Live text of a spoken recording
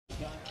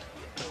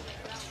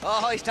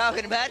Oh, he's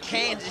talking about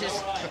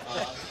Kansas.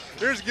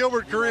 Here's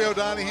Gilbert Carrillo,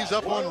 Donnie. He's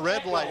up on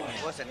Red Lightning.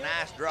 What's a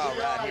nice draw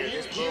right here.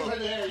 This bull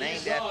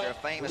named after a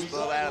famous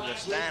bull out of the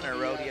Steiner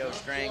rodeo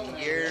string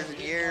years and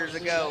years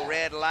ago.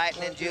 Red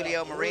Lightning,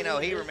 Julio Moreno,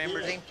 he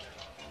remembers him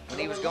when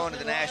he was going to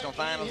the national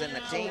finals in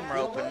the team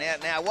roping.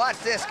 Now watch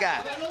this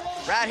guy.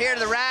 Right here to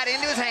the right,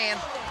 into his hand.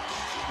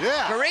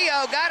 Yeah.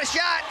 Carrillo got a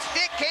shot.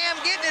 Stick cam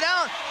getting it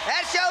on.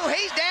 That shows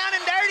he's down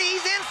and dirty.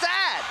 He's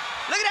inside.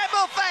 Look at that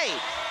bull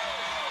fade.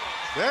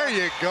 There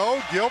you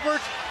go,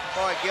 Gilbert.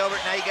 Boy, Gilbert,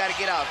 now you got to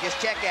get off.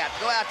 Just check out.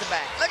 Go out the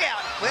back. Look out.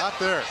 Well, not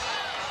there.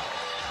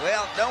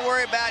 Well, don't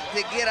worry about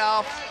the get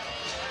off.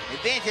 The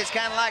bench is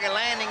kind of like a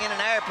landing in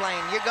an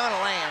airplane. You're going to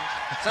land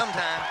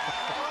sometime.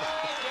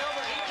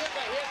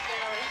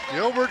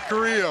 Gilbert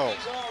Carrillo.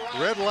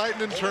 Red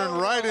Lightning turned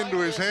right into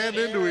his hand,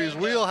 into his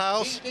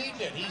wheelhouse.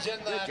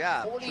 Good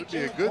job. Should be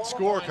a good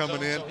score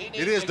coming in.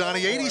 It is,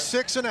 Donnie,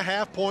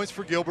 86.5 points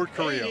for Gilbert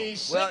Carrillo.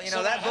 Well, you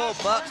know, that bull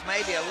bucks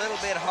maybe a little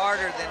bit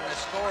harder than the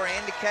score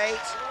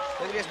indicates.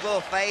 Look at this bull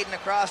fading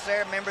across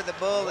there. Remember the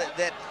bull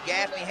that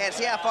Gaffney had.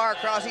 See how far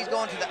across he's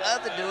going to the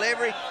other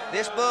delivery?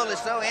 This bull is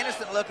so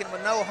innocent looking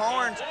with no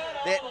horns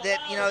that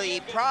you know,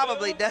 he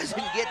probably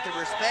doesn't get the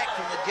respect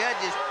from the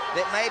judges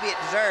that maybe it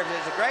deserves.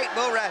 It's a great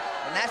bull ride,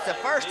 and that's the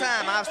first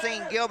time I've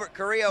seen Gilbert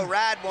Carrillo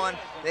ride one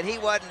that he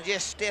wasn't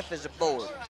just stiff as a board.